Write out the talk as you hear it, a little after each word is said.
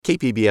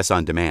KPBS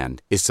On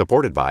Demand is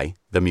supported by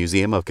the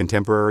Museum of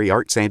Contemporary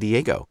Art San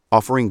Diego,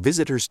 offering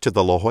visitors to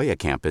the La Jolla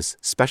campus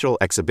special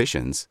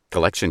exhibitions,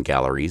 collection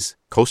galleries,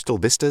 coastal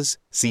vistas,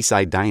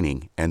 seaside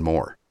dining, and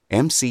more.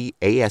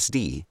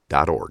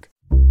 MCASD.org.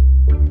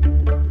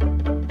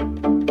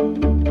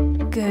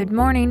 Good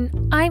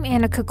morning, I'm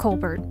Annika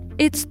Colbert.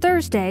 It's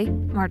Thursday,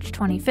 March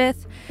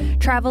 25th.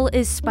 Travel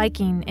is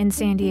spiking in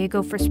San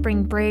Diego for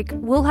spring break.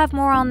 We'll have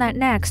more on that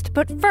next,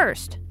 but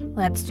first,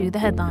 let's do the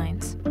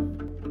headlines.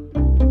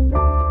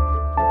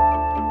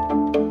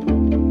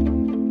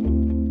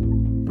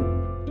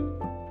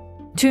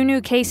 Two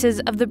new cases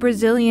of the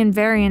Brazilian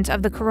variant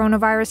of the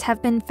coronavirus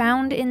have been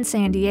found in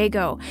San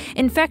Diego.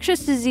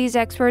 Infectious disease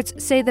experts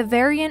say the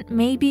variant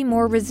may be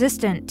more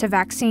resistant to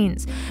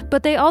vaccines,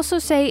 but they also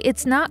say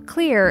it's not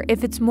clear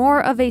if it's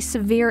more of a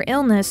severe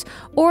illness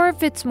or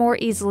if it's more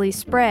easily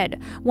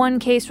spread. One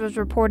case was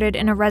reported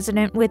in a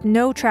resident with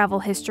no travel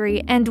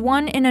history and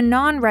one in a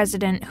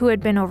non-resident who had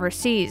been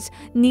overseas.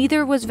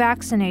 Neither was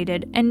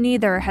vaccinated and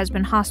neither has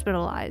been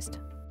hospitalized.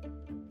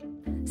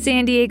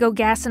 San Diego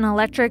Gas and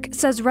Electric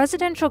says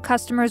residential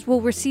customers will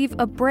receive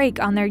a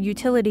break on their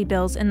utility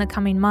bills in the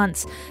coming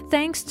months,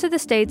 thanks to the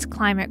state's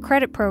climate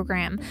credit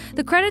program.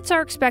 The credits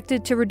are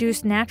expected to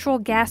reduce natural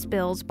gas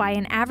bills by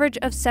an average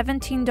of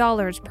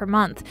 $17 per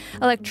month.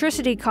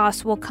 Electricity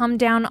costs will come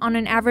down on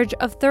an average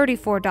of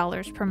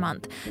 $34 per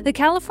month. The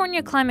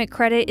California Climate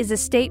Credit is a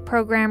state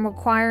program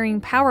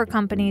requiring power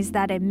companies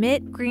that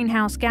emit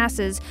greenhouse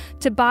gases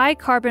to buy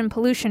carbon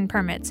pollution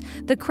permits.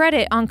 The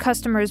credit on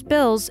customers'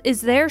 bills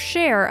is their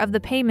share of the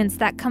payments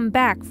that come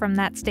back from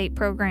that state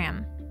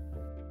program.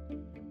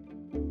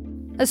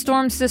 A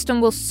storm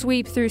system will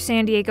sweep through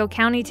San Diego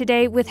County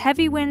today with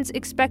heavy winds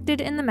expected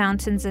in the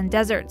mountains and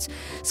deserts.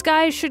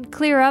 Skies should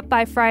clear up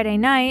by Friday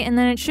night, and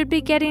then it should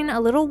be getting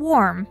a little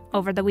warm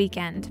over the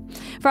weekend.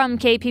 From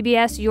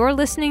KPBS, you're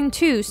listening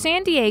to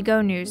San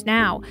Diego News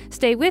Now.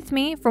 Stay with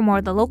me for more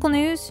of the local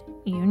news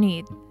you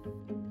need.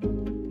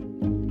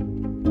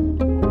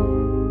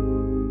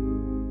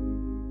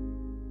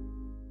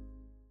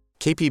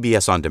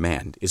 KPBS On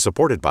Demand is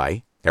supported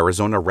by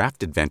Arizona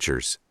Raft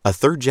Adventures, a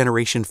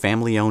third-generation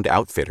family-owned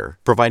outfitter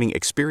providing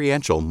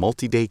experiential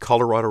multi-day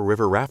Colorado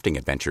River rafting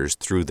adventures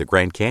through the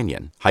Grand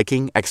Canyon,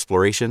 hiking,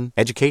 exploration,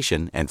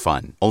 education, and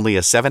fun. Only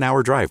a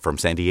 7-hour drive from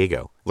San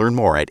Diego. Learn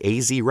more at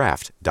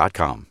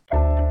azraft.com.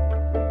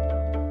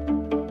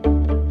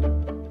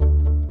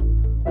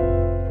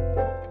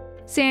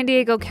 San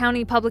Diego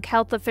County public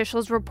health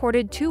officials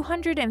reported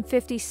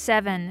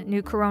 257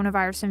 new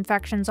coronavirus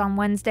infections on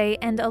Wednesday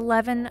and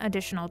 11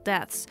 additional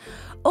deaths.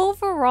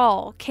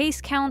 Overall,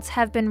 case counts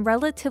have been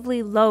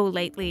relatively low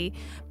lately,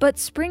 but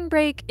spring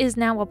break is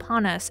now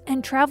upon us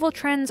and travel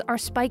trends are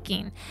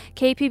spiking.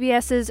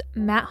 KPBS's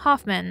Matt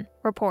Hoffman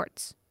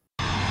reports.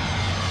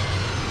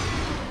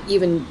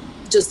 Even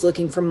just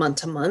looking from month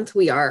to month,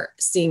 we are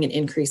seeing an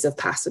increase of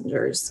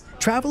passengers.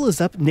 Travel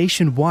is up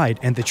nationwide,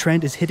 and the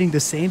trend is hitting the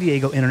San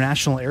Diego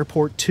International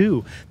Airport,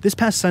 too. This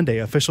past Sunday,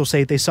 officials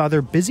say they saw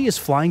their busiest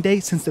flying day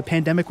since the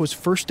pandemic was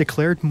first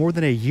declared more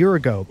than a year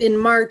ago. In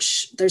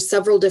March, there's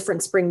several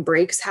different spring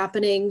breaks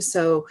happening,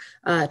 so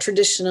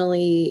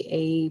traditionally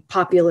a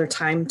popular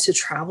time to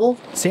travel.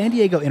 San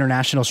Diego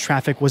International's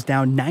traffic was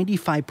down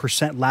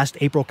 95% last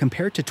April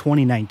compared to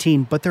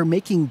 2019, but they're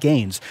making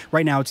gains.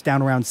 Right now, it's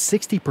down around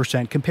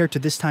 60% compared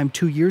to this time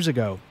 2 years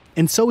ago.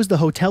 And so is the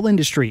hotel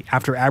industry.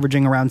 After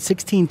averaging around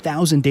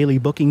 16,000 daily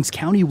bookings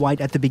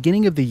countywide at the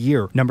beginning of the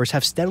year, numbers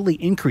have steadily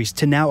increased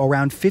to now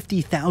around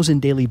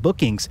 50,000 daily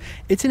bookings.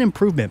 It's an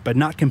improvement, but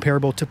not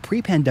comparable to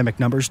pre-pandemic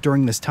numbers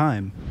during this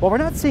time. While we're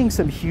not seeing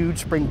some huge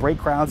spring break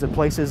crowds at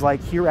places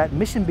like here at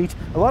Mission Beach,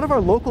 a lot of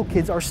our local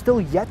kids are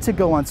still yet to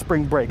go on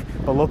spring break.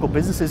 But local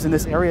businesses in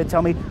this area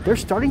tell me they're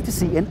starting to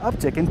see an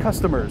uptick in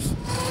customers.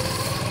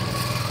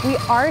 We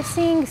are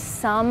seeing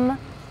some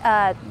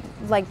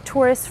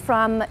tourists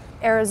from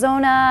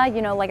Arizona,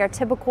 like our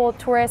typical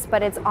tourists,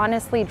 but it's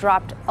honestly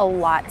dropped a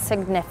lot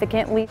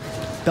significantly.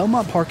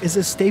 Belmont Park is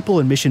a staple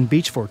in Mission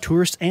Beach for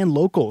tourists and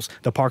locals.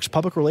 The park's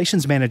public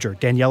relations manager,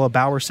 Daniela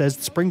Bauer, says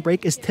spring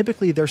break is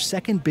typically their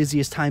second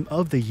busiest time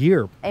of the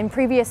year. In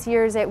previous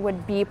years, it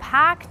would be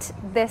packed.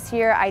 This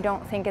year, I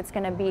don't think it's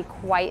going to be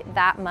quite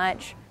that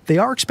much. They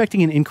are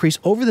expecting an increase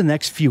over the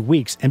next few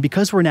weeks, and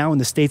because we're now in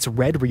the state's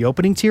red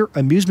reopening tier,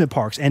 amusement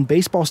parks and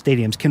baseball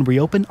stadiums can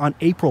reopen on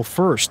April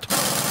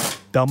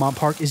 1st. Belmont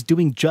Park is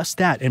doing just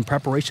that, and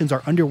preparations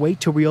are underway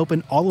to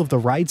reopen all of the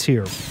rides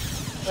here.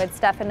 It's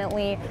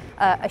definitely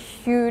a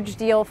huge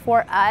deal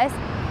for us.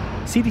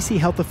 CDC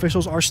health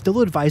officials are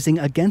still advising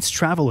against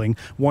traveling,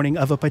 warning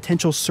of a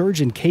potential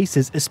surge in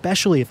cases,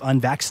 especially if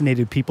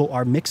unvaccinated people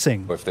are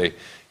mixing. If they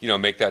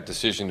make that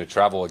decision to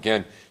travel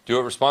again, do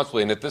it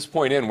responsibly. And at this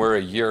point we're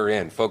a year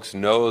in. Folks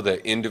know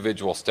the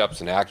individual steps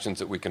and actions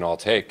that we can all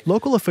take.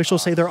 Local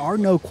officials say there are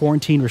no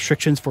quarantine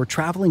restrictions for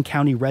traveling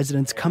county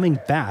residents coming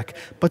back,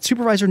 but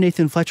Supervisor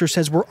Nathan Fletcher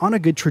says we're on a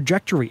good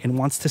trajectory and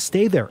wants to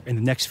stay there. In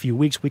the next few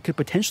weeks, we could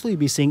potentially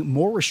be seeing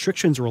more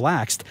restrictions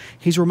relaxed.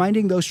 He's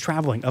reminding those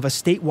traveling of a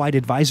statewide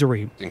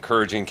advisory.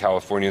 Encouraging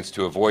Californians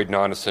to avoid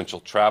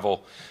non-essential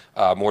travel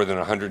more than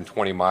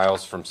 120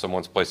 miles from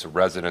someone's place of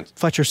residence.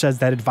 Fletcher says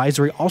that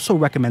advisory also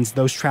recommends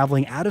those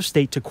traveling out of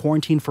state to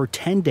quarantine for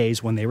 10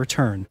 days when they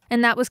return.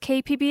 And that was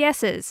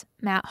KPBS's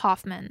Matt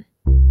Hoffman.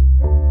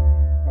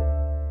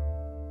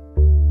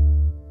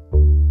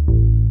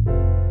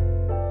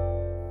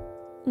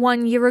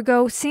 One year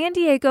ago, San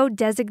Diego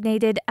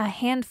designated a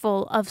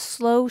handful of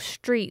slow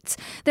streets.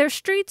 They're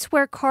streets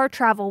where car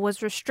travel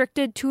was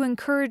restricted to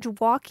encourage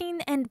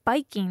walking and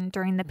biking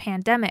during the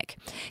pandemic.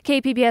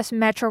 KPBS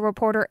Metro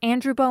reporter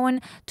Andrew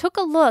Bowen took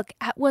a look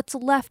at what's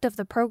left of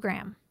the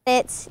program.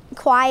 It's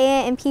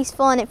quiet and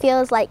peaceful, and it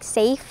feels like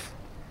safe.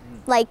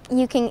 Like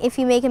if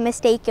you make a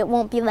mistake, it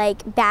won't be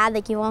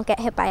bad, you won't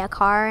get hit by a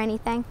car or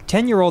anything.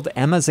 10-year-old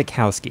Emma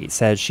Zakowski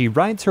says she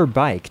rides her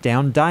bike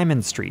down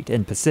Diamond Street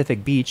in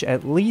Pacific Beach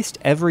at least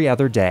every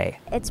other day.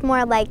 It's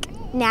more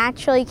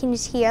natural. You can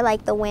just hear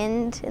the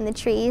wind in the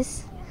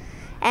trees.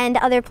 And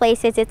other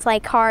places, it's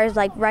cars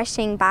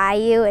rushing by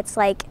you. It's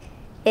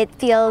it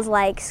feels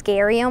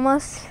scary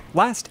almost.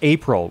 Last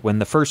April, when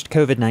the first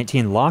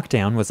COVID-19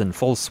 lockdown was in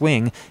full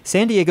swing,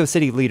 San Diego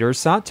City leaders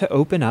sought to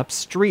open up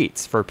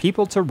streets for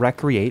people to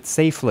recreate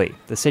safely.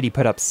 The city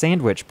put up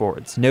sandwich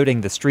boards,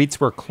 noting the streets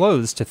were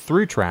closed to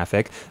through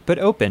traffic, but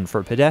open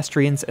for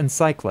pedestrians and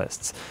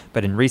cyclists.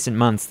 But in recent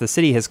months, the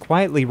city has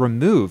quietly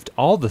removed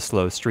all the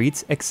slow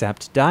streets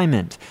except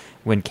Diamond.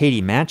 When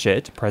Katie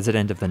Matchett,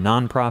 president of the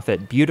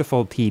nonprofit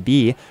Beautiful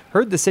PB,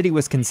 heard the city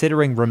was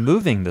considering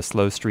removing the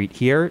slow street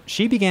here,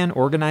 she began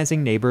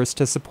organizing neighbors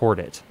to support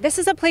it. This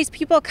is a place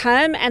people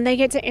come and they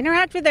get to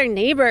interact with their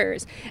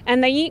neighbors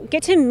and they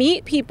get to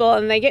meet people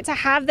and they get to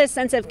have this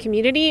sense of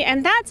community,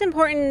 and that's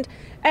important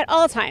at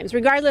all times,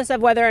 regardless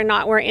of whether or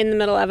not we're in the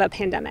middle of a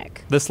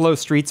pandemic. The Slow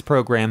Streets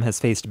program has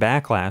faced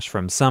backlash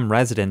from some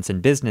residents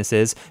and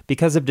businesses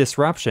because of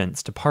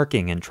disruptions to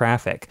parking and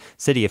traffic.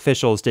 City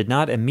officials did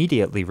not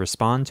immediately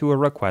respond to a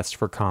request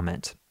for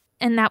comment.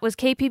 And that was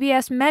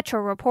KPBS Metro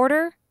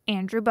reporter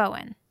Andrew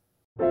Bowen.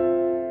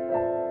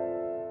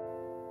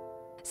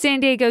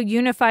 San Diego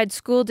Unified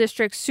School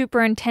District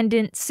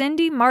Superintendent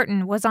Cindy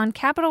Martin was on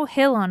Capitol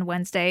Hill on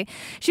Wednesday.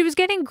 She was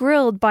getting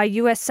grilled by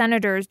U.S.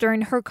 senators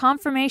during her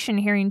confirmation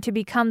hearing to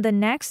become the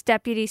next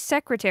Deputy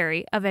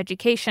Secretary of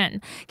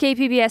Education.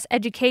 KPBS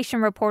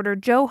education reporter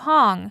Joe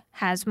Hong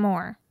has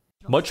more.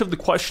 Much of the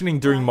questioning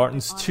during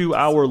Martin's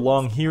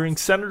 2-hour-long hearing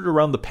centered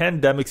around the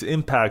pandemic's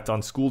impact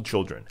on school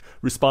children.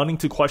 Responding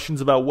to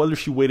questions about whether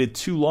she waited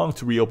too long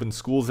to reopen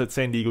schools at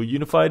San Diego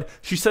Unified,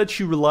 she said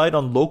she relied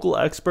on local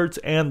experts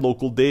and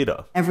local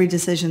data. Every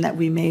decision that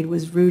we made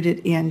was rooted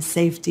in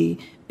safety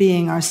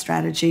being our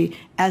strategy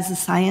as the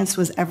science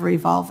was ever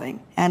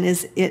evolving. And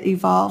as it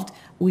evolved,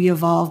 we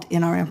evolved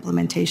in our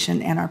implementation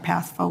and our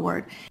path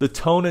forward. The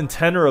tone and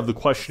tenor of the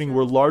questioning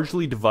were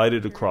largely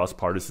divided across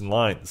partisan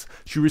lines.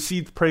 She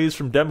received praise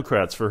from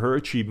Democrats for her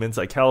achievements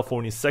at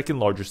California's second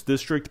largest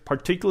district,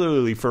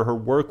 particularly for her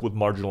work with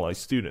marginalized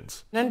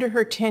students. Under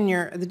her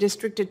tenure, the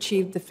district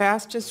achieved the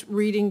fastest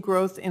reading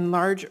growth in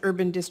large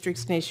urban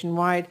districts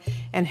nationwide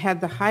and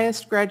had the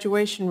highest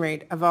graduation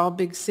rate of all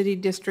big city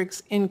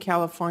districts in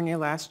California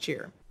last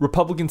year.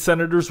 Republican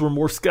senators were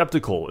more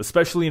skeptical,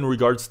 especially in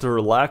regards to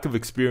her lack of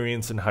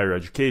experience in higher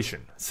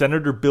education.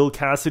 Senator Bill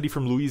Cassidy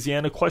from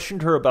Louisiana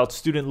questioned her about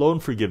student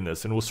loan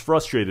forgiveness and was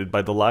frustrated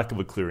by the lack of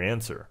a clear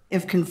answer.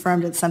 If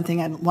confirmed, it's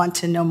something I'd want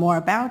to know more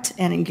about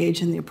and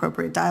engage in the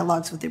appropriate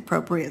dialogues with the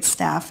appropriate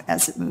staff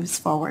as it moves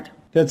forward.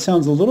 That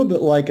sounds a little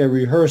bit like a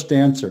rehearsed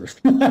answer.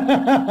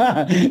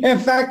 In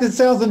fact, it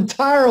sounds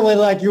entirely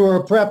like you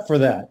were prepped for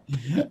that.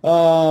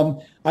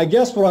 I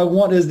guess what I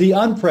want is the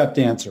unprepped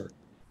answer.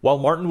 While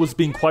Martin was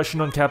being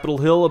questioned on Capitol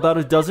Hill, about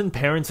a dozen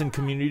parents and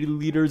community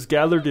leaders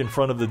gathered in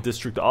front of the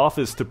district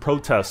office to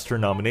protest her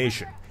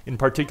nomination. In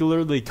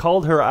particular, they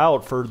called her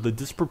out for the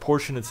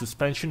disproportionate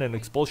suspension and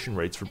expulsion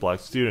rates for black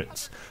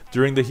students.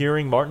 During the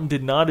hearing, Martin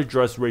did not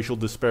address racial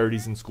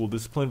disparities in school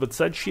discipline, but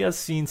said she has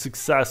seen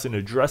success in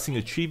addressing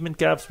achievement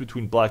gaps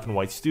between black and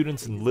white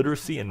students in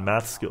literacy and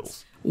math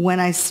skills.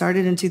 When I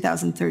started in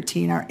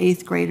 2013, our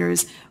 8th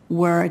graders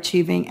were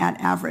achieving at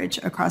average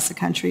across the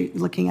country,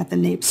 looking at the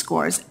NAEP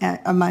scores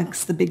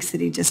amongst the big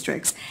city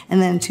districts.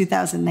 And then in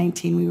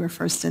 2019, we were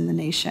first in the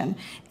nation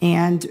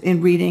and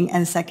in reading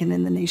and second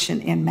in the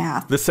nation in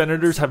math. The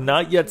senators have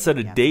not yet set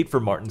a date for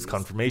Martin's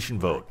confirmation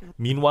vote.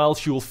 Meanwhile,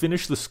 she will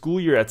finish the school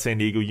year at San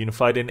Diego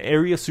Unified, and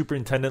Area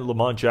Superintendent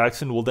Lamont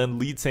Jackson will then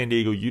lead San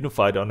Diego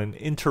Unified on an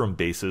interim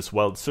basis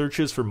while it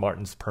searches for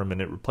Martin's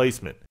permanent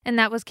replacement. And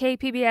that was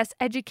KPBS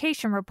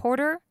education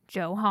reporter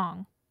Joe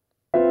Hong.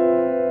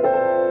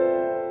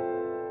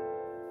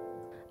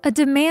 A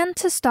demand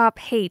to stop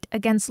hate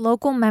against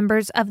local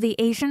members of the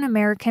Asian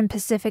American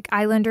Pacific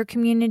Islander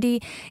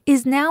community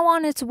is now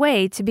on its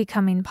way to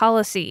becoming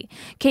policy.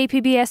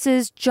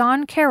 KPBS's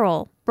John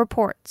Carroll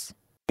reports.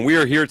 We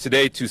are here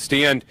today to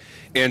stand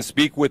and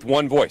speak with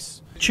one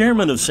voice.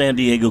 Chairman of San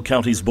Diego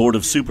County's Board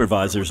of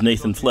Supervisors,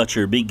 Nathan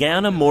Fletcher,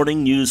 began a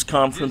morning news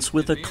conference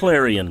with a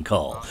clarion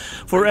call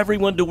for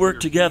everyone to work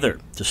together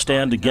to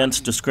stand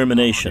against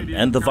discrimination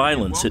and the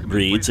violence it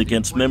breeds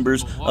against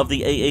members of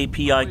the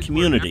AAPI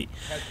community.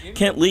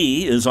 Kent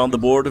Lee is on the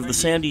board of the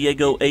San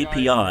Diego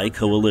API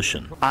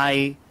Coalition.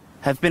 I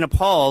have been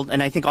appalled,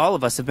 and I think all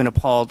of us have been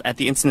appalled at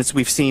the incidents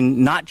we've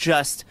seen, not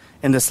just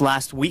in this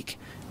last week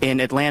in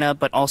Atlanta,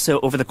 but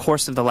also over the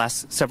course of the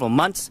last several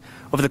months,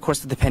 over the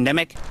course of the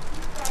pandemic.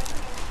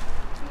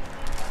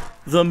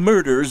 The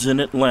murders in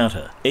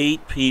Atlanta,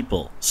 8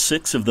 people,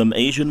 6 of them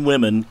Asian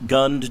women,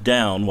 gunned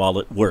down while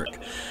at work.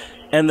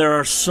 And there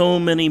are so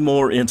many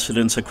more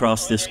incidents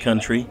across this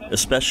country,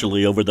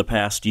 especially over the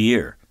past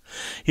year.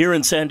 Here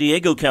in San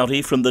Diego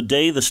County, from the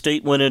day the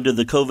state went into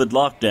the COVID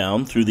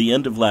lockdown through the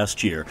end of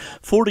last year,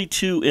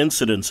 42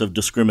 incidents of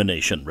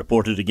discrimination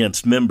reported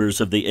against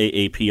members of the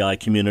AAPI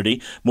community,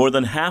 more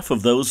than half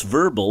of those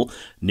verbal,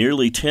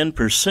 nearly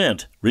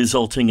 10%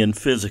 resulting in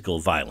physical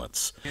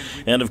violence.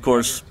 And of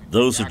course,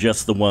 those are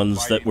just the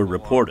ones that were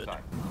reported.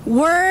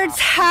 Words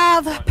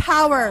have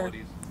power.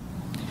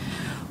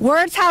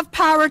 Words have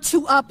power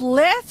to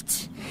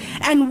uplift,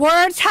 and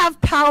words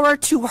have power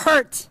to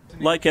hurt.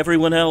 Like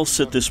everyone else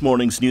at this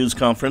morning's news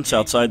conference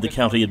outside the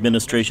county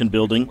administration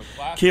building,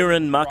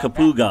 Kieran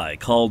Makapugai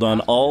called on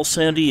all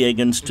San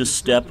Diegans to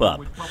step up,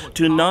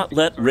 to not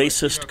let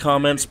racist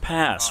comments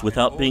pass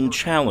without being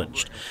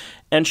challenged.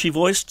 And she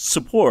voiced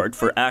support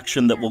for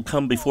action that will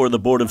come before the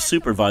Board of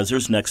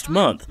Supervisors next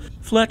month.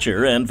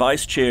 Fletcher and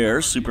Vice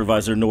Chair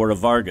Supervisor Nora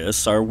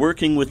Vargas are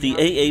working with the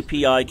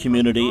AAPI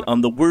community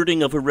on the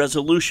wording of a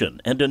resolution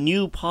and a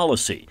new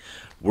policy.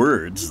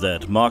 Words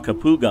that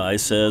Makapugai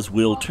says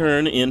will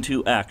turn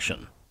into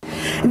action.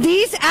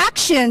 These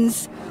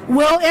actions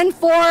will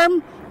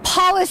inform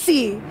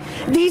policy.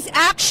 These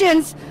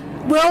actions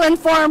will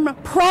inform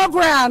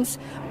programs,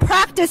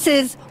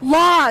 practices,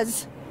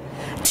 laws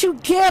to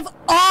give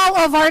all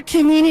of our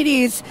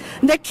communities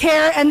the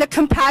care and the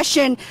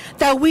compassion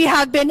that we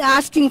have been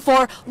asking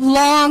for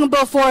long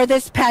before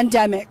this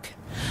pandemic.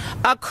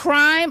 A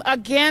crime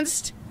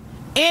against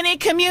any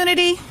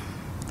community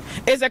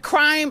is a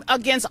crime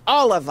against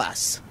all of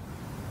us.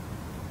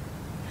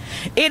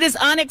 It is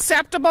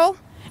unacceptable,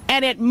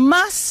 and it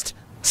must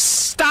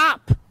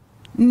stop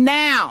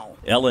now.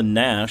 Ellen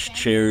Nash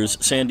chairs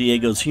San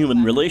Diego's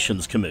Human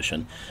Relations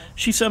Commission.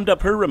 She summed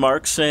up her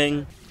remarks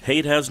saying,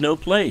 "Hate has no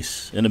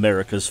place in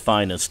America's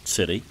finest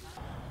city."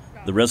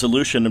 The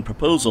resolution and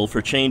proposal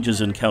for changes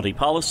in county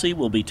policy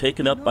will be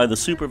taken up by the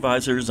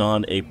supervisors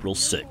on April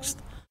 6th.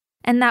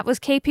 And that was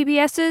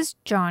KPBS's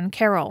John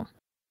Carroll.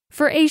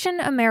 For Asian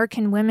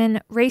American women,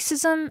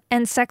 racism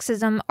and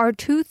sexism are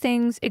two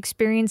things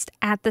experienced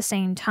at the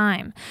same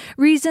time.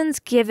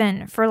 Reasons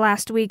given for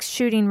last week's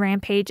shooting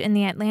rampage in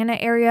the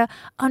Atlanta area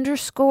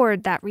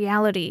underscored that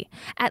reality.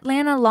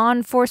 Atlanta law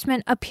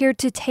enforcement appeared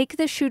to take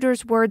the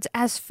shooter's words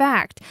as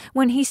fact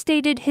when he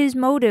stated his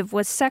motive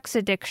was sex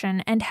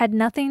addiction and had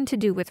nothing to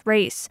do with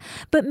race.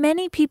 But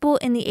many people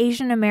in the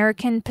Asian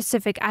American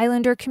Pacific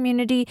Islander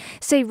community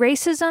say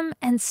racism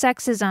and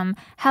sexism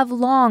have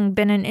long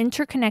been an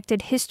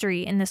interconnected history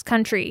in this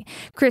country.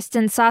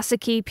 Kristen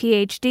Sasaki,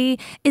 PhD,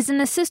 is an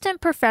assistant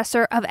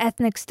professor of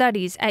ethnic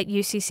studies at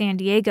UC San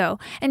Diego,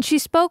 and she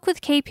spoke with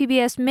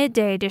KPBS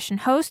Midday Edition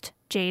host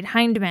Jade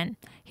Hindman.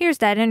 Here's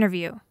that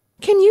interview.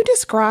 Can you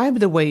describe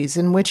the ways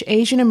in which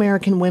Asian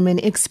American women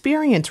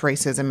experience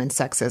racism and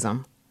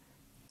sexism?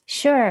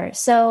 Sure.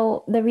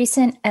 So the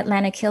recent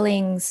Atlanta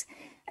killings,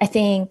 I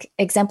think,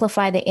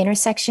 exemplify the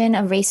intersection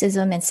of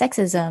racism and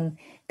sexism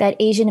that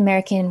Asian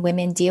American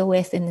women deal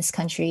with in this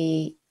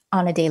country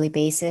on a daily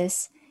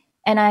basis.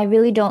 And I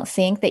really don't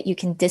think that you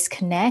can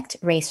disconnect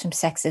race from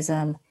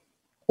sexism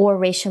or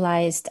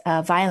racialized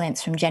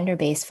violence from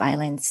gender-based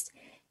violence.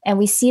 And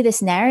we see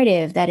this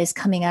narrative that is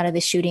coming out of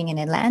the shooting in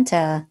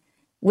Atlanta,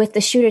 with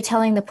the shooter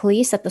telling the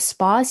police that the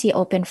spas he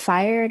opened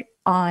fired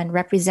on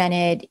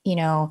represented,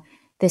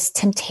 this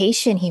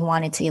temptation he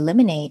wanted to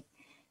eliminate.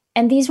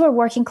 And these were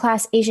working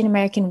class Asian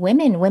American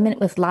women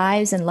with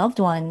lives and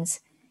loved ones.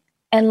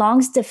 And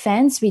Long's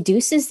defense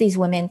reduces these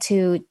women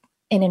to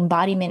an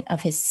embodiment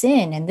of his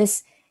sin. And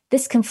this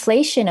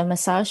conflation of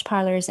massage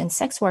parlors and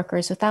sex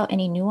workers without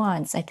any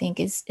nuance, I think,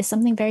 is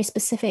something very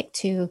specific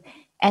to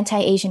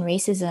anti-Asian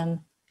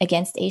racism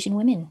against Asian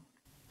women.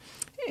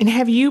 And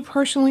have you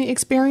personally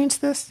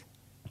experienced this?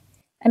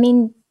 I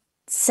mean,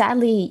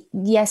 sadly,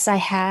 yes, I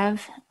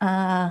have.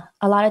 A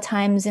lot of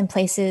times in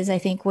places, I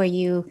think, where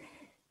you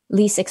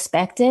least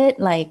expect it,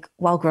 like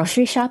while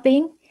grocery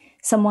shopping,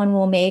 someone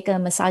will make a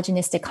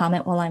misogynistic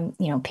comment while I'm,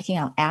 picking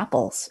out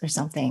apples or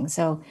something.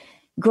 So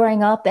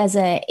growing up as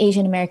an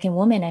Asian American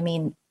woman, I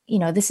mean,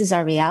 this is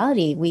our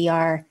reality. We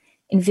are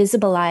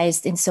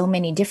invisibilized in so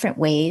many different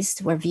ways.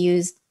 We're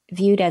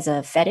viewed as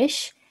a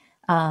fetish.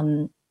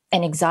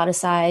 an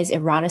exoticized,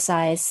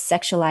 eroticized,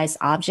 sexualized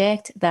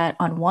object that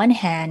on one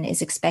hand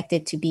is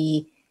expected to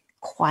be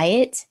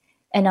quiet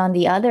and on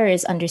the other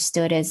is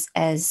understood as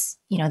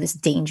this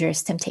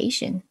dangerous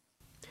temptation.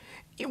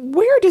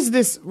 Where does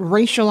this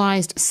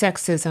racialized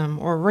sexism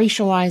or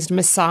racialized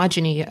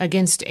misogyny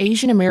against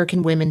Asian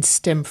American women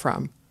stem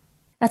from?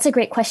 That's a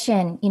great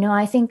question.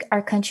 I think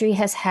our country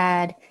has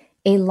had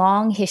a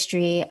long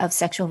history of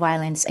sexual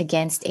violence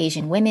against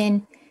Asian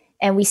women,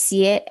 and we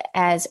see it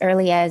as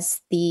early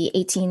as the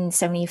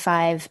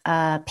 1875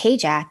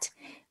 Page Act,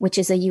 which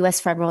is a U.S.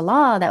 federal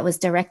law that was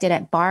directed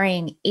at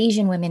barring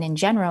Asian women in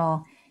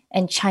general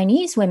and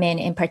Chinese women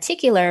in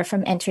particular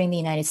from entering the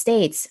United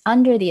States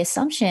under the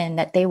assumption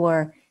that they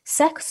were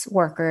sex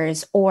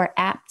workers or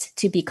apt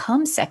to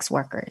become sex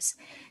workers.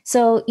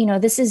 So,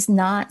 this is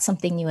not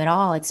something new at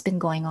all. It's been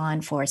going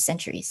on for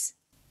centuries.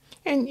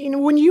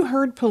 And, when you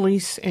heard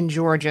police in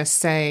Georgia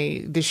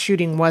say the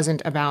shooting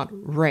wasn't about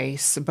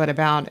race, but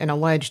about an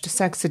alleged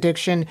sex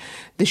addiction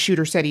the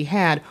shooter said he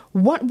had,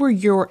 what were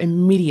your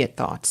immediate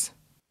thoughts?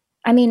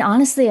 I mean,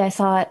 honestly, I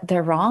thought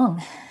they're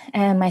wrong.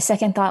 And my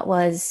second thought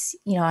was,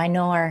 I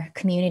know our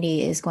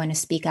community is going to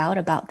speak out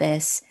about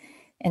this.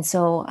 And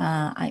so,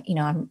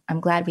 I'm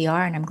glad we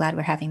are, and I'm glad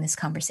we're having this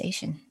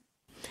conversation.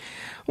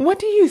 What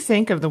do you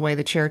think of the way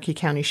the Cherokee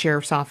County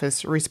Sheriff's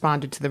Office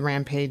responded to the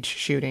Rampage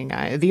shooting?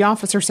 The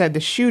officer said the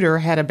shooter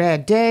had a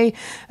bad day.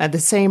 The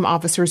same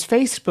officer's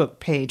Facebook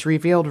page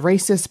revealed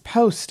racist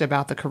posts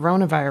about the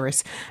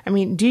coronavirus. I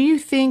mean, do you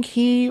think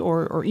he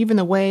or even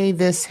the way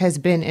this has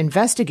been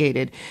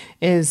investigated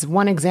is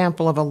one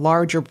example of a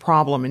larger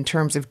problem in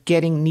terms of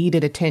getting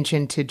needed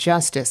attention to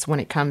justice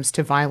when it comes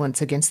to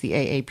violence against the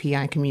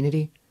AAPI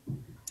community?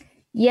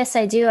 Yes,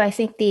 I do. I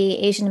think the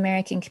Asian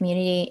American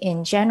community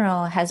in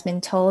general has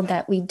been told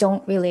that we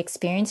don't really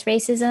experience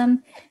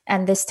racism,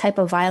 and this type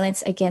of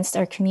violence against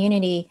our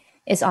community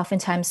is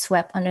oftentimes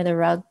swept under the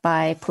rug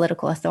by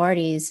political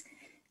authorities.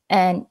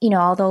 And,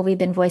 although we've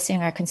been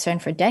voicing our concern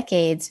for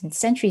decades and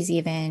centuries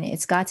even,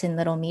 it's gotten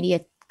little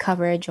media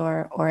coverage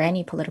or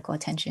any political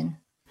attention.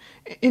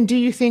 And do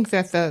you think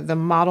that the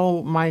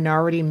model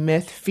minority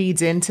myth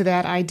feeds into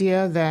that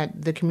idea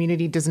that the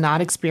community does not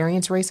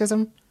experience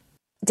racism?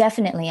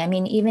 Definitely. I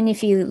mean, even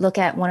if you look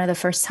at one of the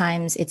first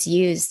times it's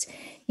used,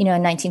 in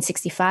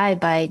 1965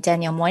 by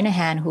Daniel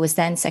Moynihan, who was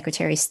then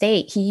Secretary of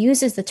State, he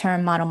uses the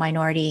term model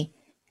minority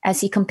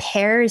as he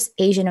compares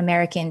Asian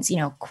Americans,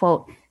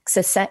 quote,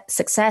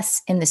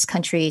 success in this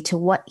country to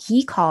what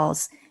he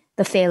calls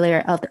the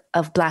failure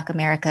of Black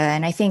America.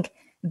 And I think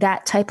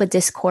that type of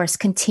discourse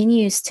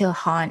continues to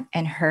haunt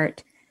and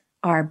hurt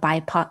our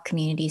BIPOC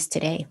communities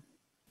today.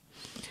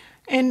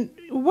 And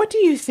what do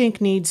you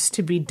think needs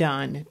to be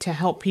done to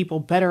help people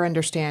better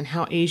understand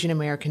how Asian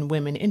American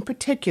women in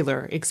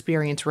particular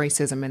experience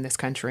racism in this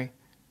country?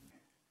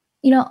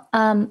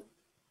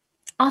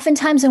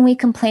 Oftentimes when we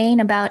complain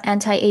about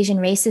anti-Asian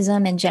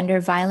racism and gender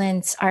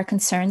violence, our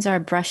concerns are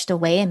brushed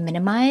away and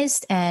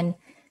minimized. And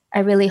I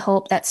really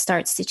hope that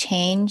starts to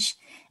change.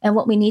 And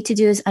what we need to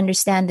do is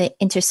understand the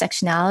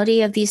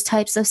intersectionality of these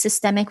types of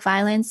systemic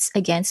violence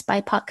against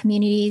BIPOC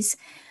communities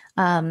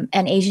and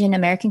Asian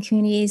American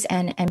communities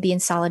and be in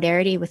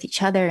solidarity with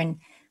each other. And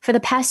for the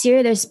past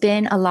year, there's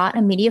been a lot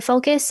of media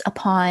focus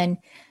upon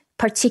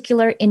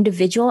particular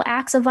individual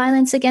acts of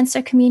violence against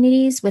our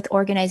communities with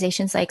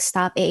organizations like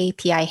Stop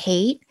AAPI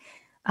Hate,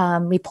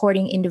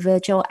 reporting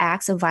individual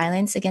acts of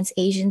violence against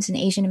Asians and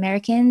Asian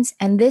Americans.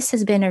 And this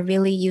has been a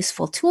really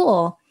useful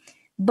tool.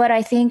 But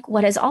I think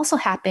what has also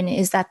happened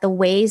is that the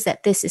ways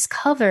that this is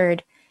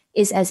covered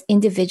is as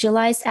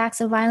individualized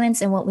acts of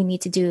violence. And what we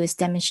need to do is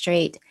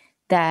demonstrate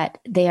that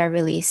they are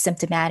really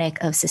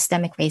symptomatic of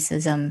systemic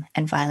racism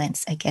and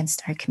violence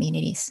against our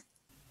communities.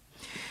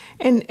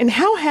 And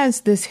how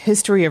has this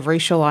history of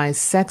racialized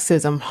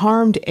sexism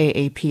harmed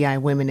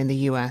AAPI women in the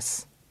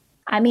U.S.?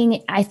 I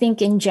mean, I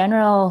think in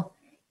general,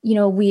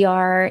 we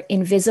are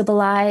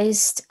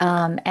invisibilized,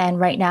 and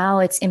right now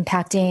it's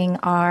impacting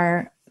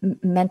our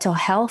mental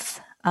health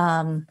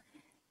and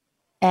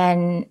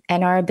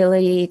our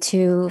ability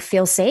to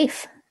feel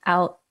safe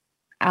out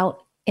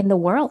in the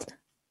world,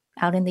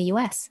 out in the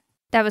U.S.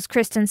 That was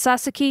Kristen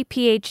Sasaki,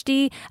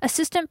 Ph.D.,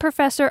 Assistant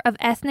Professor of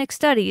Ethnic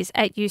Studies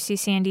at UC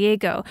San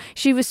Diego.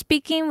 She was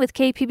speaking with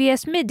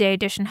KPBS Midday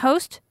Edition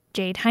host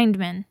Jade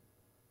Hindman.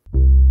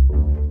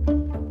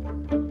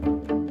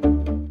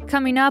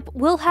 Coming up,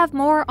 we'll have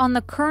more on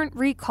the current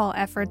recall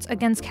efforts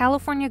against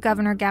California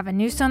Governor Gavin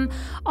Newsom.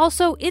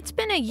 Also, it's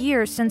been a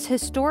year since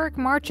historic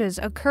marches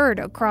occurred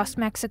across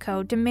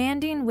Mexico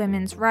demanding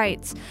women's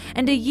rights,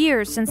 and a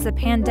year since the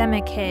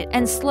pandemic hit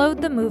and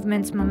slowed the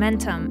movement's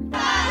momentum.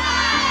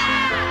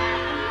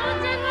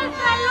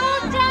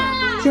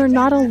 You're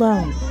not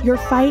alone. Your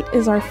fight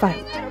is our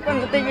fight.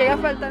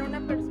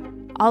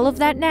 All of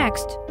that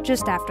next,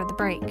 just after the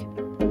break.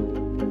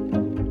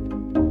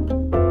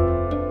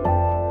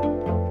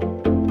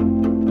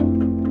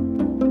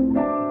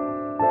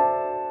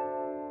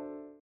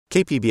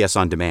 KPBS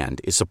On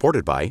Demand is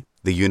supported by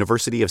the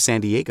University of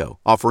San Diego,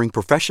 offering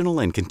professional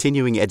and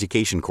continuing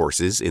education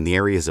courses in the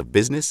areas of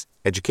business,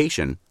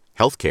 education,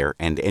 healthcare,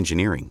 and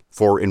engineering.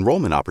 For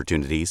enrollment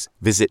opportunities,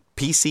 visit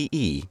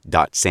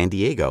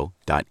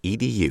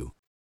pce.sandiego.edu.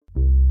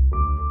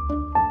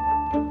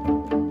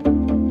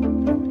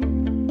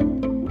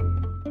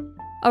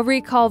 A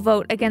recall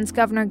vote against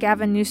Governor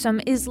Gavin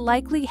Newsom is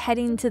likely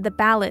heading to the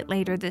ballot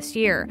later this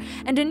year,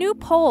 and a new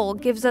poll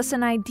gives us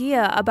an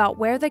idea about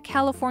where the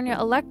California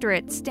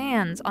electorate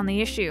stands on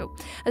the issue.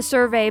 A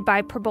survey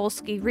by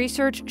Probolsky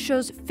Research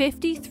shows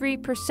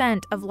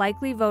 53% of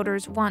likely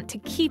voters want to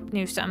keep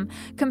Newsom,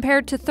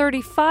 compared to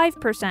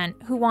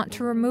 35% who want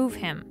to remove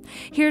him.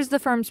 Here's the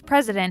firm's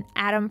president,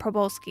 Adam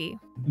Probolsky.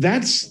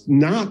 That's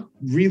not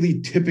really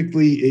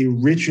typically a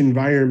rich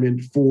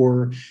environment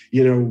for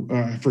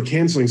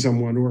canceling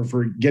someone or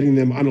for getting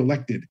them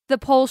unelected. The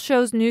poll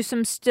shows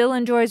Newsom still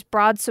enjoys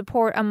broad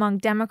support among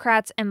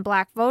Democrats and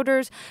black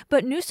voters,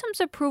 but Newsom's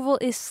approval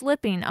is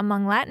slipping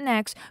among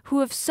Latinx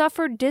who have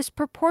suffered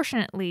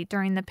disproportionately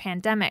during the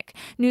pandemic.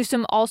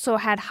 Newsom also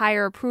had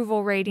higher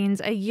approval ratings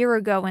a year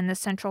ago in the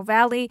Central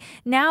Valley.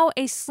 Now,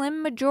 a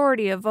slim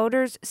majority of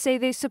voters say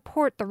they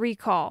support the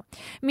recall.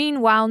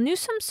 Meanwhile,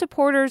 Newsom's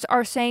supporters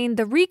are saying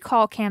the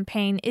recall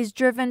campaign is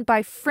driven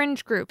by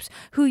fringe groups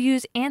who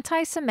use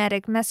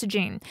anti-Semitic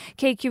messaging.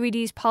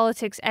 KQED's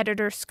politics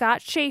editor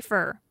Scott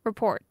Schaefer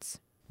reports.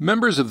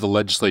 Members of the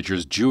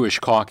legislature's Jewish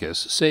caucus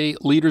say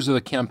leaders of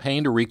the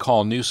campaign to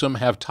recall Newsom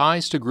have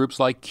ties to groups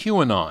like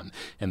QAnon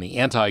and the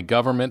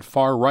anti-government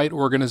far-right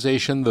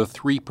organization The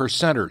Three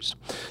Percenters.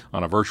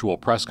 On a virtual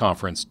press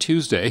conference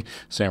Tuesday,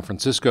 San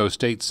Francisco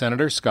State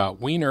Senator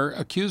Scott Wiener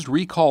accused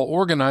recall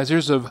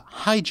organizers of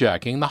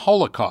hijacking the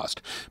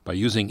Holocaust by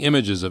using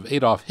images of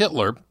Adolf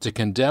Hitler to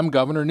condemn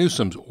Governor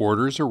Newsom's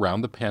orders around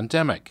the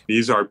pandemic.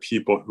 These are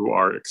people who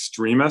are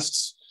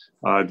extremists.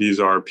 These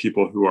are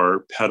people who are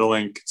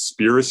peddling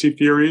conspiracy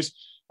theories,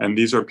 and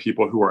these are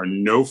people who are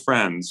no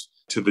friends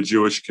to the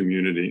Jewish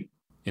community.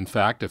 In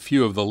fact, a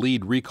few of the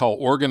lead recall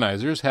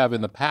organizers have in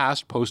the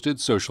past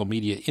posted social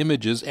media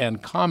images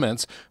and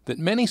comments that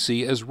many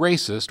see as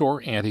racist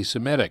or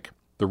anti-Semitic.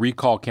 The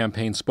recall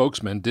campaign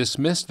spokesman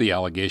dismissed the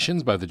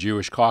allegations by the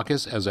Jewish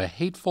caucus as a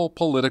hateful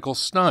political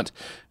stunt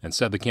and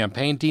said the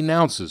campaign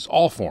denounces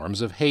all forms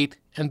of hate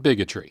and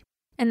bigotry.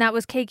 And that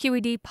was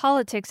KQED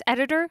politics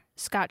editor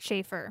Scott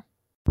Schaefer.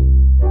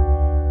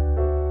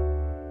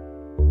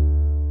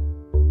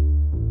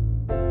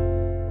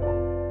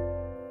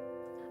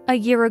 A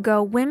year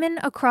ago, women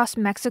across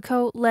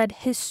Mexico led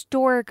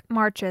historic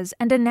marches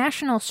and a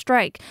national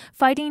strike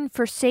fighting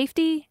for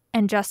safety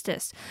and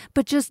justice.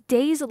 But just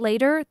days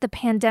later, the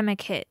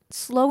pandemic hit,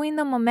 slowing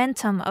the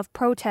momentum of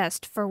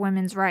protest for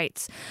women's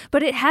rights.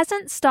 But it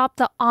hasn't stopped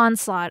the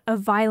onslaught of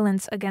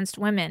violence against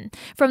women.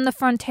 From the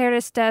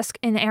Fronteras desk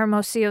in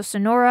Hermosillo,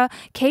 Sonora,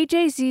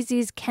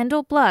 KJZZ's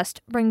Kendall Blust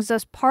brings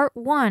us part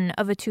one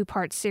of a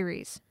two-part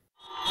series.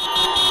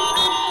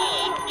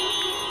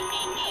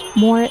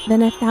 More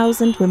than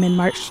 1,000 women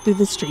marched through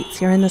the streets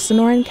here in the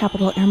Sonoran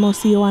capital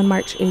Hermosillo on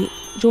March 8th,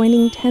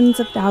 joining tens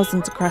of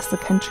thousands across the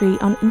country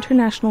on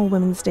International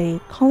Women's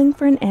Day, calling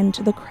for an end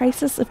to the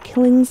crisis of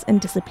killings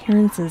and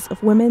disappearances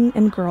of women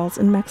and girls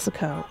in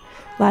Mexico.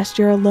 Last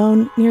year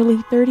alone, nearly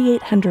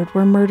 3,800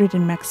 were murdered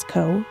in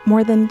Mexico,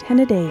 more than 10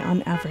 a day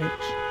on average.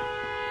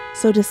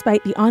 So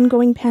despite the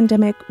ongoing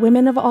pandemic,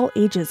 women of all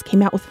ages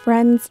came out with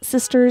friends,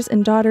 sisters,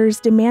 and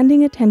daughters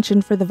demanding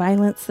attention for the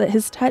violence that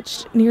has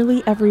touched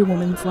nearly every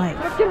woman's life.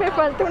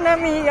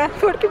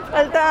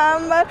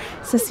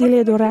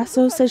 Cecilia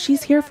Durazo says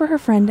she's here for her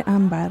friend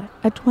Ambar,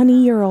 a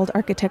 20-year-old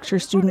architecture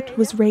student who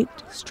was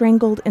raped,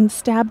 strangled, and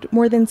stabbed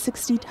more than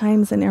 60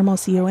 times in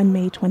Hermosillo in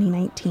May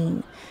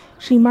 2019.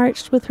 She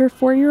marched with her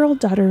 4-year-old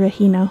daughter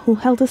Regina, who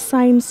held a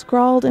sign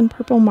scrawled in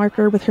purple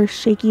marker with her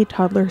shaky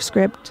toddler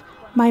script,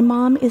 "My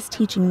mom is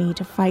teaching me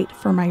to fight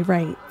for my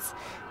rights."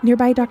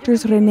 Nearby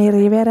doctors René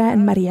Rivera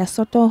and Maria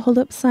Soto hold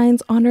up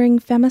signs honoring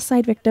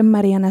femicide victim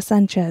Mariana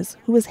Sanchez,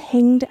 who was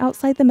hanged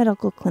outside the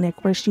medical clinic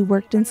where she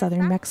worked in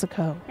southern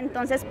Mexico.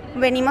 Entonces,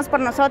 venimos por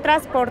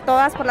nosotras, por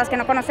todas, por las que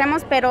no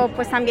conocemos, pero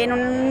pues también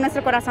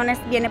nuestro corazón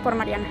viene por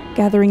Mariana.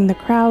 Gathering the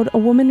crowd, a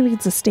woman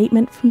reads a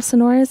statement from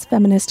Sonora's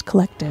feminist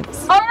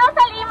collectives. Hoy nos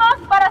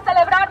salimos para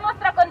celebrar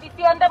nuestra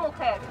condición de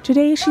mujer.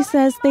 Today, she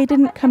says, they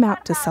didn't come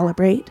out to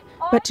celebrate,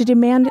 but to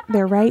demand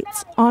their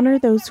rights, honor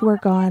those who are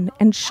gone,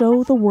 and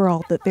show the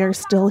world that they're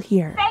still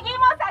here.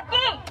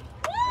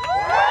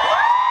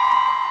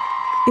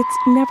 It's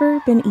never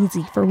been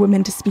easy for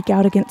women to speak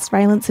out against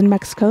violence in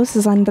Mexico,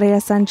 says Andrea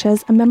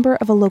Sanchez, a member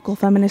of a local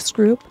feminist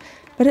group.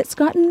 But it's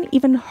gotten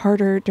even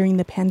harder during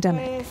the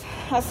pandemic.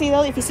 They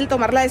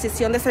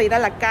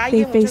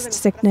faced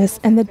sickness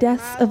and the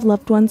deaths of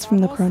loved ones from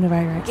the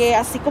coronavirus.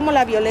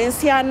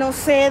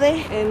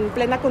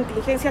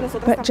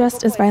 But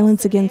just as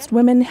violence against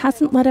women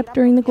hasn't let up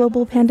during the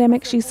global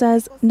pandemic, she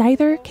says,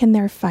 neither can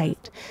their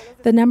fight.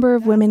 The number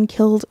of women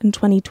killed in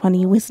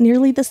 2020 was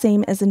nearly the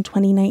same as in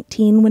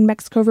 2019, when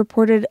Mexico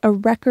reported a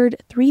record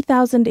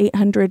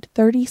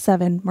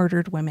 3,837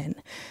 murdered women.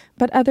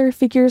 But other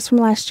figures from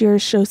last year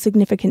show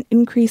significant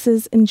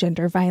increases in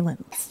gender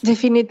violence.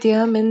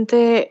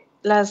 Definitivamente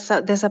A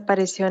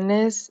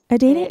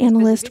data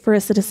analyst for a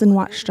citizen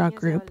watchdog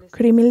group,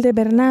 Cremilde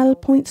Bernal,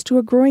 points to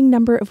a growing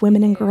number of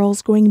women and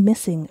girls going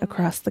missing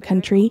across the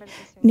country.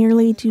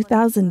 Nearly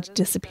 2,000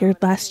 disappeared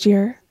last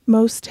year.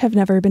 Most have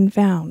never been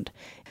found.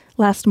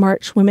 Last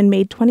March, women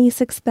made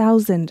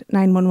 26,000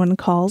 911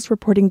 calls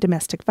reporting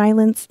domestic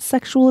violence,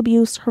 sexual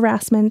abuse,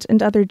 harassment,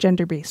 and other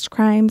gender-based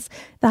crimes,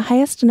 the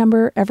highest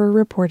number ever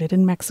reported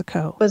in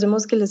Mexico.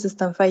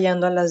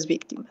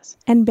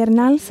 And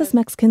Bernal says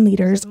Mexican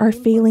leaders are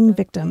failing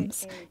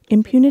victims.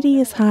 Impunity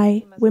is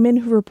high, women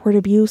who report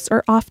abuse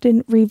are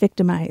often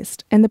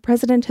re-victimized, and the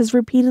president has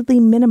repeatedly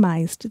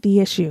minimized the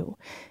issue.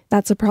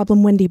 That's a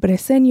problem Wendy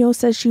Briceño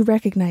says she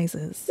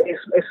recognizes.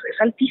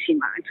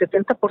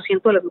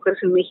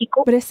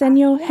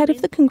 Briceño, head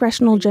of the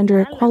Congressional Gender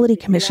Equality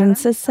Commission,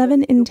 says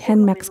 7 in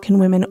 10 Mexican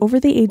women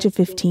over the age of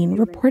 15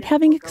 report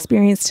having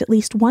experienced at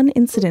least one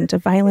incident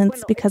of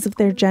violence because of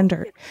their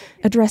gender.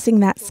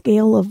 Addressing that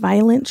scale of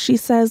violence, she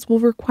says, will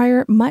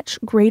require much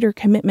greater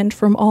commitment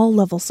from all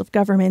levels of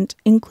government,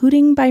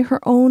 including by her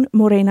own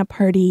Morena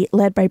party,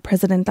 led by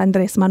President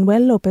Andrés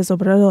Manuel López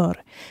Obrador.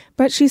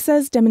 But she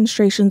says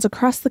demonstrations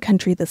across the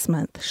country this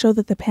month show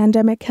that the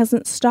pandemic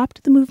hasn't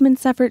stopped the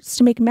movement's efforts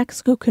to make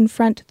Mexico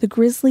confront the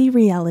grisly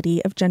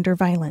reality of gender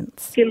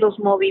violence.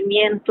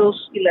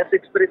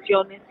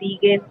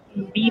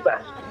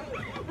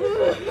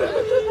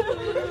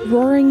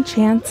 Roaring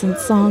chants and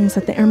songs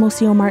at the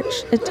Hermosillo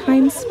March at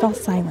times fell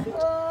silent.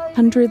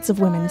 Hundreds of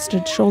women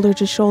stood shoulder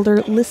to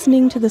shoulder,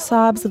 listening to the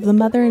sobs of the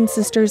mother and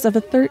sisters of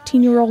a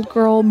 13-year-old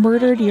girl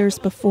murdered years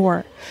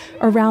before.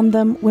 Around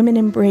them, women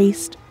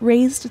embraced,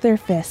 raised their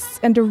fists,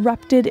 and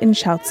erupted in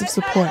shouts of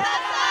support.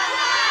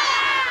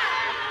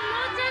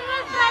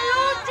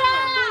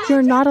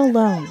 You're not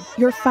alone.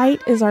 Your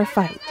fight is our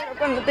fight.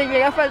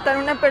 Cecilia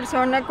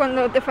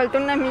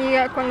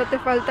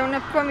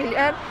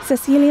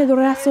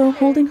Durazo,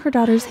 holding her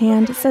daughter's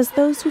hand, says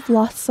those who've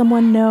lost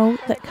someone know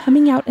that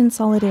coming out in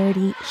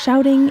solidarity,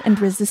 shouting and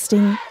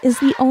resisting is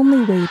the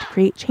only way to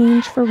create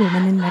change for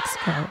women in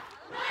Mexico.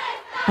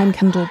 I'm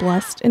Kendall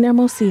Blust in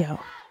Hermosillo.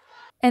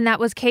 And that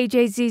was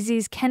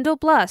KJZZ's Kendall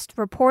Blust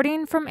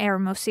reporting from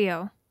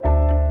Hermosillo.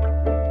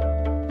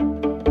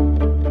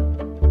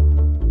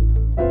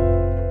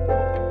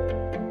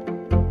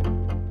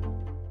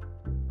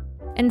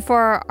 And for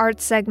our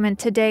arts segment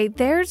today,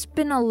 there's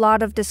been a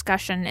lot of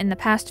discussion in the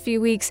past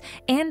few weeks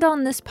and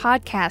on this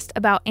podcast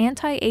about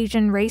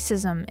anti-Asian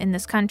racism in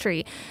this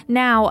country.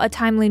 Now, a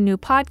timely new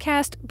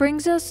podcast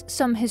brings us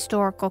some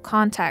historical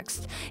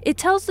context. It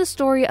tells the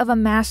story of a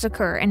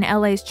massacre in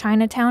LA's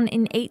Chinatown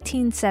in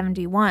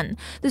 1871.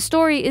 The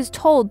story is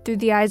told through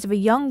the eyes of a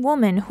young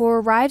woman who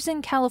arrives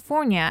in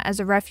California as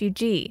a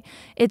refugee.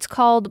 It's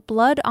called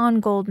Blood on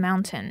Gold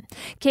Mountain.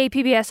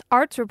 KPBS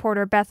arts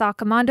reporter Beth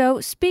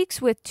Accomando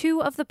speaks with two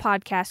of the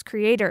podcast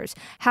creators,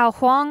 Hao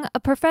Huang, a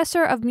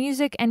professor of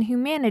music and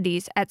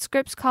humanities at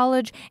Scripps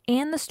College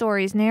and the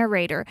story's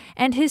narrator,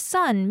 and his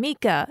son,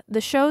 Mika, the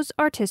show's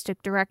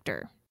artistic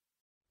director.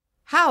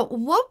 Hao,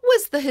 what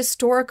was the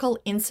historical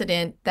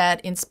incident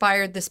that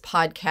inspired this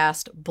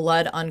podcast,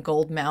 Blood on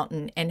Gold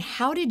Mountain, and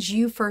how did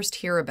you first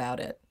hear about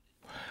it?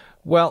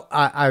 Well,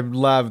 I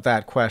love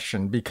that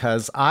question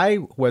because I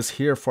was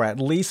here for at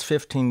least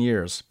 15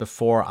 years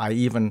before I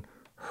even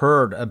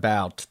heard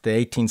about the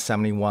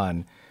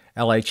 1871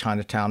 LA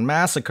Chinatown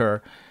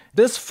Massacre.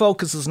 This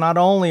focuses not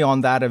only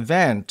on that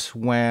event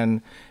when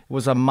it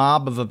was a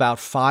mob of about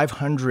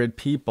 500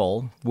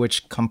 people,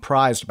 which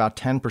comprised about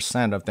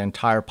 10% of the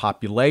entire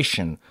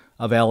population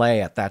of LA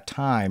at that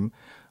time,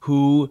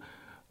 who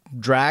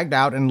dragged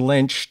out and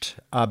lynched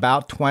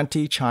about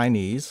 20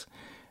 Chinese.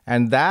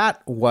 And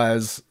that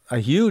was a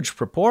huge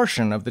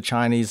proportion of the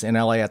Chinese in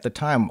LA at the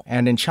time.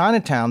 And in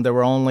Chinatown, there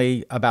were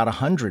only about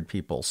 100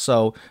 people.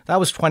 So that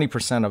was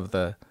 20% of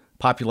the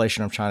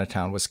population of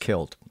Chinatown was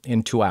killed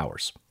in 2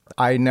 hours.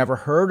 I never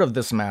heard of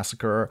this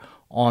massacre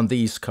on the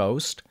East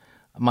Coast.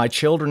 My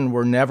children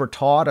were never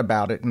taught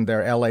about it in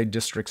their LA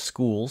district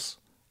schools,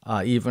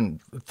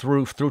 even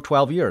through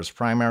 12 years,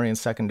 primary and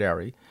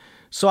secondary.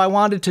 So I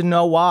wanted to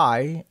know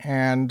why,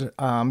 and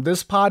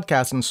this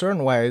podcast, in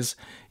certain ways,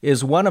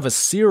 is one of a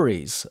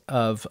series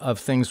of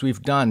things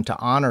we've done to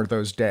honor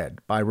those dead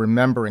by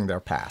remembering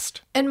their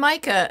past. And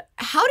Micah,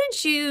 how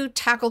did you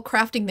tackle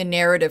crafting the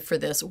narrative for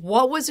this?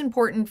 What was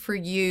important for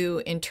you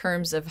in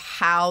terms of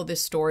how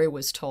this story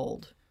was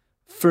told?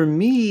 For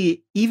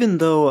me, even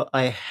though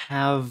I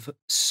have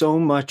so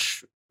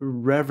much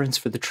reverence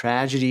for the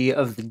tragedy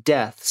of the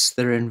deaths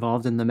that are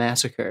involved in the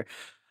massacre,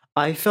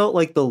 I felt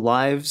like the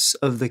lives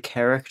of the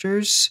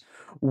characters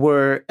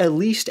were at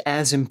least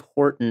as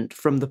important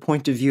from the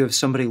point of view of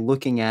somebody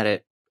looking at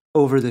it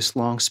over this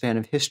long span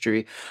of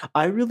history.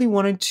 I really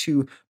wanted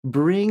to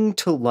bring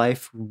to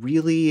life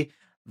really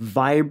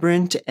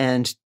vibrant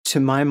and, to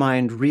my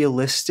mind,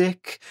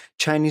 realistic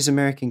Chinese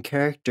American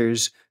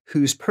characters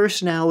whose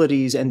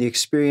personalities and the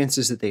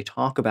experiences that they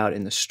talk about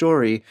in the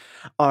story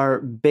are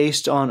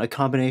based on a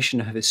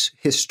combination of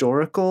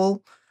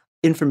historical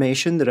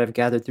information that I've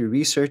gathered through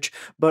research,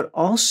 but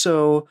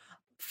also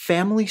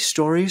family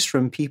stories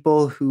from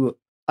people who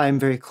I'm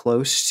very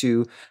close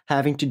to,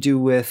 having to do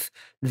with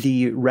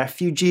the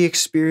refugee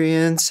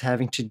experience,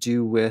 having to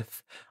do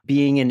with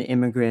being an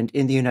immigrant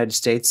in the United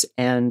States,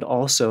 and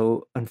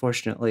also,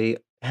 unfortunately,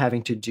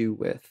 having to do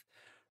with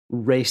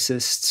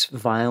racist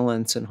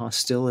violence and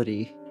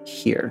hostility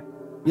here.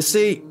 You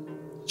see,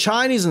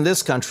 Chinese in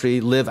this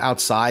country live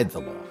outside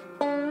the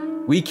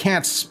law. We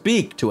can't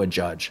speak to a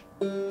judge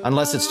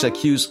unless it's to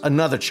accuse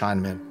another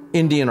Chinaman,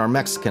 Indian or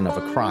Mexican, of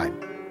a crime.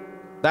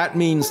 That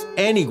means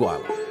any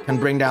Gweilo can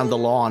bring down the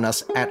law on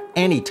us at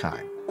any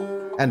time.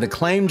 And the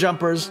claim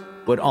jumpers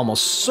would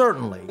almost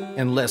certainly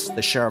enlist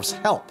the sheriff's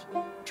help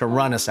to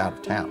run us out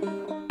of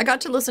town. I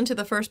got to listen to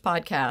the first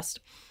podcast.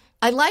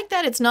 I like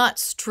that it's not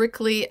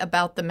strictly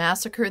about the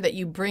massacre, that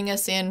you bring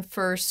us in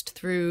first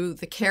through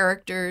the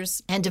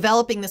characters and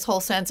developing this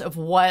whole sense of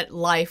what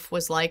life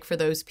was like for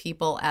those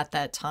people at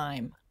that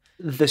time.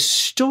 The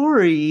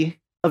story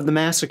of the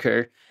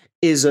massacre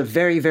is a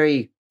very,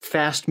 very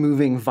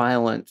fast-moving,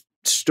 violent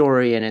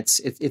story, and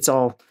it's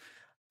all,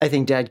 I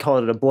think Dad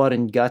called it a blood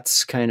and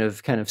guts kind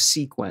of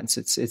sequence.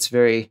 It's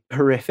very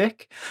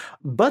horrific,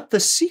 but the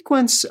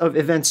sequence of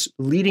events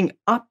leading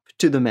up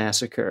to the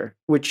massacre,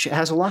 which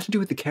has a lot to do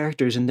with the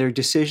characters and their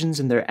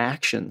decisions and their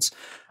actions.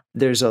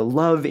 There's a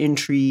love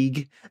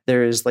intrigue.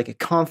 There is like a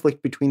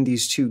conflict between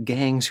these two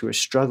gangs who are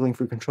struggling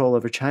for control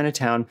over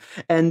Chinatown.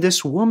 And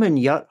this woman,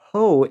 Yat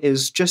Ho,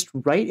 is just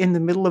right in the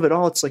middle of it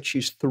all. It's like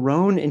she's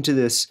thrown into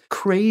this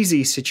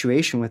crazy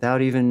situation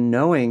without even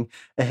knowing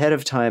ahead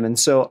of time. And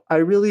so I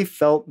really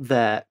felt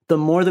that the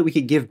more that we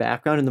could give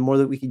background and the more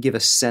that we could give a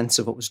sense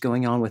of what was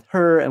going on with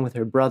her and with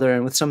her brother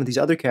and with some of these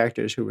other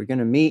characters who we're going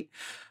to meet,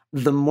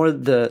 the more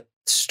the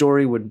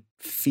story would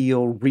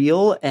feel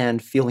real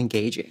and feel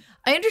engaging.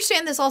 I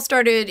understand this all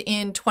started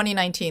in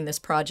 2019, this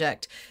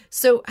project.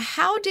 So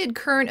how did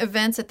current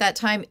events at that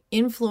time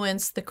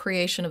influence the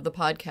creation of the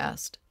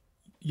podcast?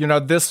 You know,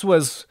 this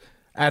was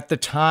at the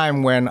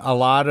time when a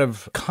lot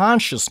of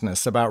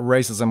consciousness about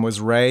racism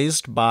was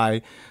raised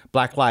by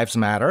Black Lives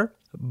Matter,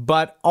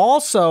 but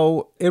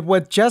also it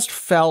would just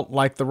felt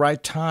like the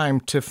right time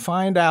to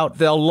find out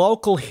the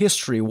local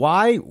history.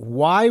 Why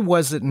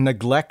was it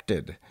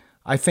neglected?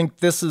 I think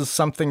this is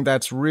something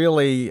that's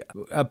really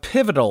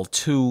pivotal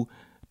to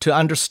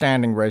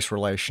understanding race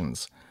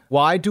relations.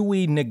 Why do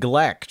we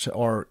neglect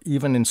or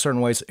even in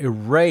certain ways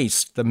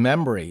erase the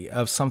memory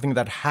of something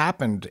that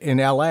happened in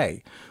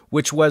LA,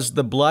 which was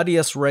the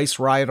bloodiest race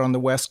riot on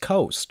the West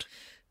Coast?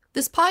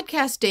 This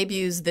podcast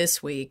debuts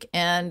this week,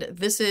 and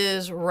this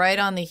is right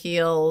on the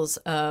heels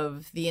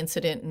of the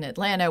incident in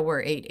Atlanta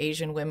where 8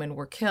 Asian women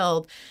were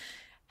killed.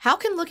 How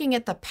can looking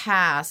at the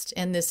past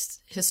and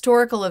this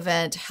historical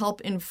event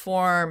help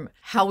inform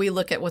how we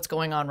look at what's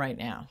going on right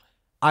now?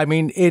 I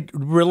mean, it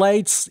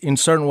relates in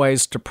certain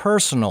ways to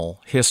personal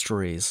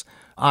histories.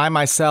 I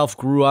myself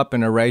grew up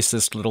in a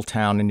racist little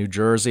town in New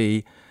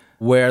Jersey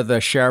where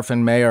the sheriff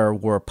and mayor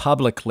were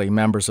publicly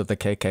members of the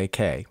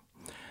KKK.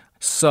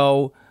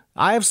 So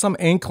I have some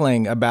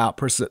inkling about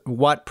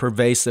what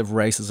pervasive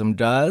racism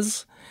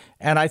does.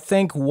 And I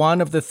think one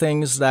of the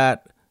things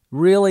that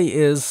really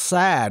is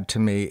sad to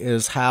me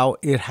is how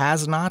it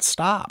has not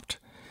stopped.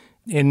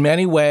 In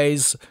many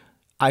ways,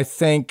 I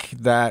think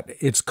that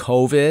it's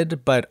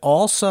COVID, but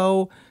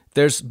also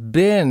there's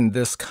been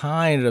this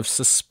kind of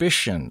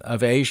suspicion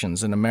of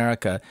Asians in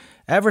America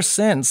ever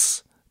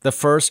since the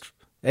first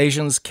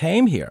Asians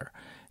came here.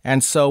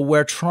 And so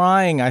we're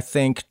trying, I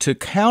think, to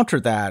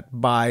counter that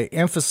by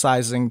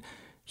emphasizing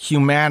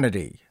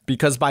humanity,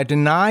 because by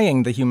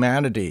denying the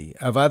humanity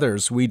of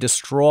others, we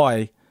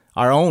destroy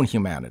our own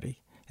humanity.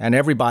 And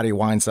everybody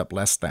winds up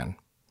less than.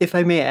 If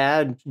I may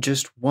add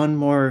just one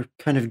more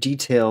kind of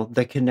detail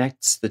that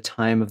connects the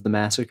time of the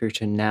massacre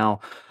to now,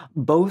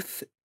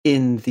 both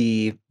in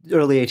the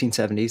early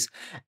 1870s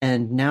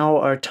and now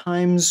are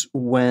times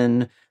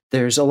when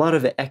there's a lot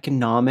of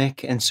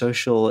economic and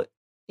social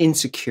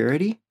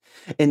insecurity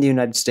in the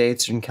United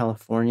States and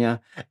California.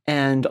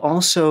 And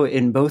also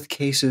in both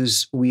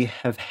cases, we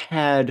have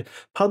had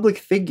public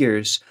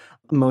figures,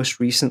 most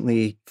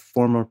recently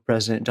former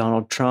President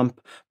Donald Trump,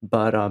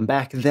 but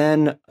back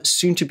then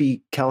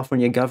soon-to-be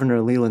California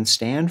Governor Leland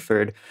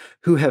Stanford,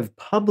 who have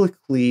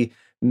publicly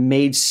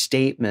made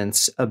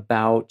statements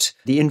about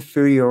the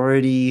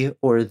inferiority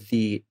or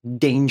the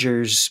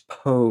dangers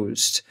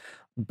posed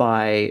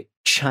by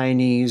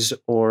Chinese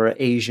or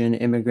Asian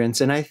immigrants.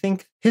 And I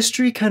think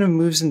history kind of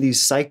moves in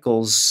these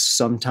cycles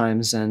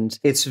sometimes, and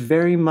it's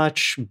very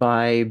much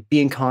by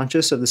being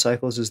conscious of the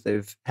cycles as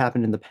they've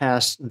happened in the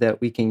past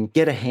that we can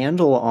get a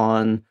handle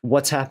on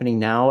what's happening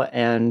now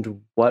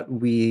and what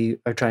we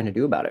are trying to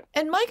do about it.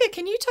 And Micah,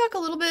 can you talk a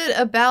little bit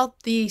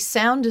about the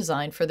sound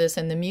design for this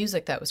and the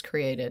music that was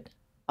created?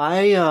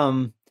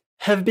 I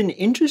have been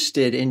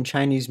interested in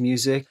Chinese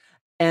music,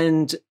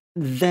 and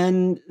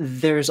then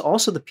there's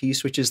also the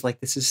piece, which is like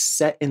this is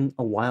set in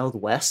a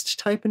Wild West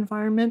type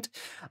environment,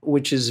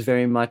 which is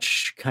very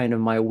much kind of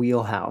my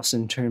wheelhouse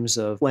in terms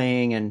of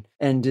playing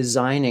and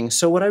designing.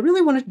 So what I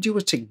really wanted to do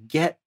was to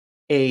get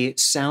a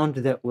sound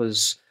that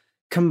was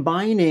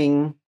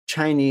combining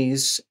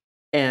Chinese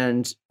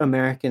and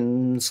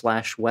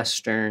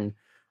American/Western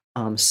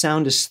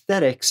sound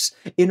aesthetics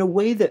in a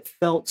way that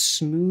felt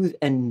smooth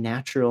and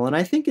natural. And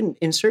I think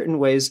in certain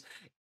ways,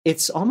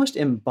 it's almost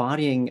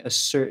embodying a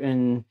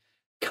certain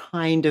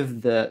kind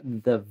of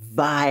the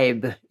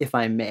vibe, if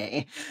I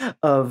may,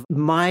 of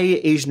my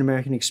Asian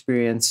American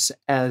experience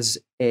as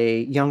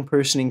a young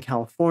person in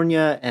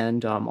California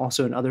and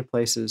also in other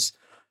places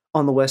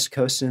on the West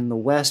Coast and in the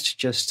West,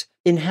 just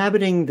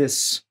inhabiting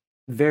this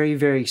very,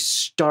 very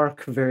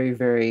stark, very,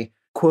 very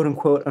quote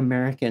unquote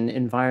American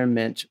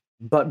environment,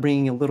 but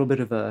bringing a little bit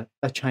of a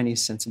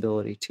Chinese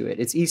sensibility to it.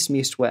 It's East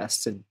meets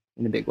West in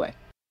a big way.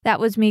 That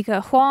was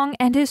Mika Huang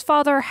and his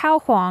father Hao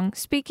Huang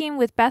speaking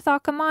with Beth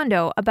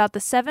Accomando about the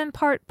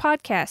 7-part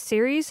podcast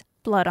series,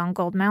 Blood on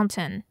Gold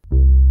Mountain.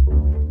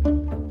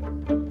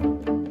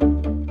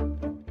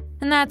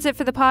 And that's it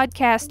for the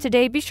podcast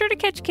today. Be sure to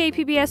catch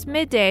KPBS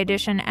Midday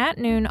Edition at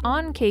noon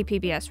on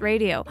KPBS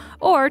Radio,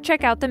 or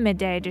check out the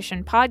Midday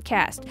Edition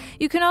podcast.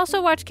 You can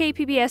also watch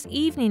KPBS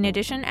Evening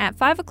Edition at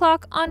 5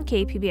 o'clock on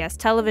KPBS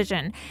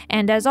Television.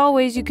 And as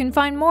always, you can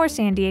find more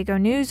San Diego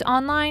news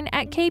online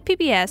at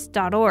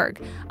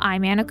kpbs.org.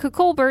 I'm Annika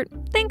Colbert.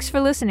 Thanks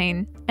for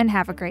listening, and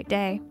have a great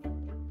day.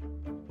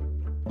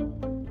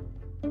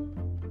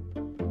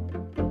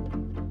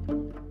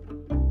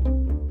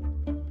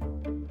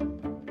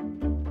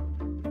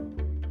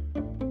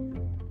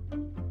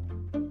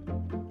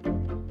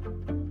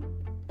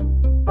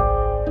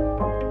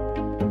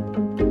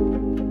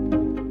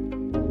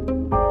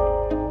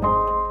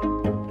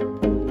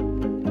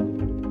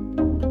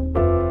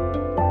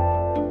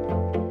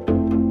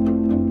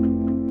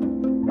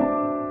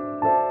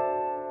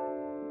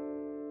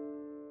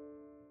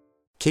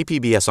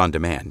 KPBS On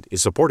Demand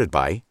is supported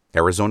by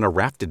Arizona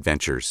Raft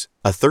Adventures,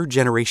 a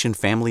third-generation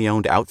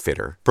family-owned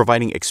outfitter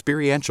providing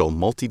experiential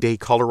multi-day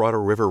Colorado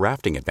River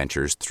rafting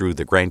adventures through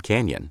the Grand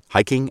Canyon.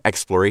 Hiking,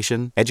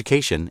 exploration,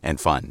 education,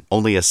 and fun.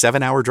 Only a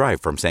 7-hour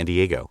drive from San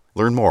Diego.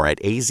 Learn more at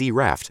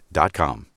azraft.com.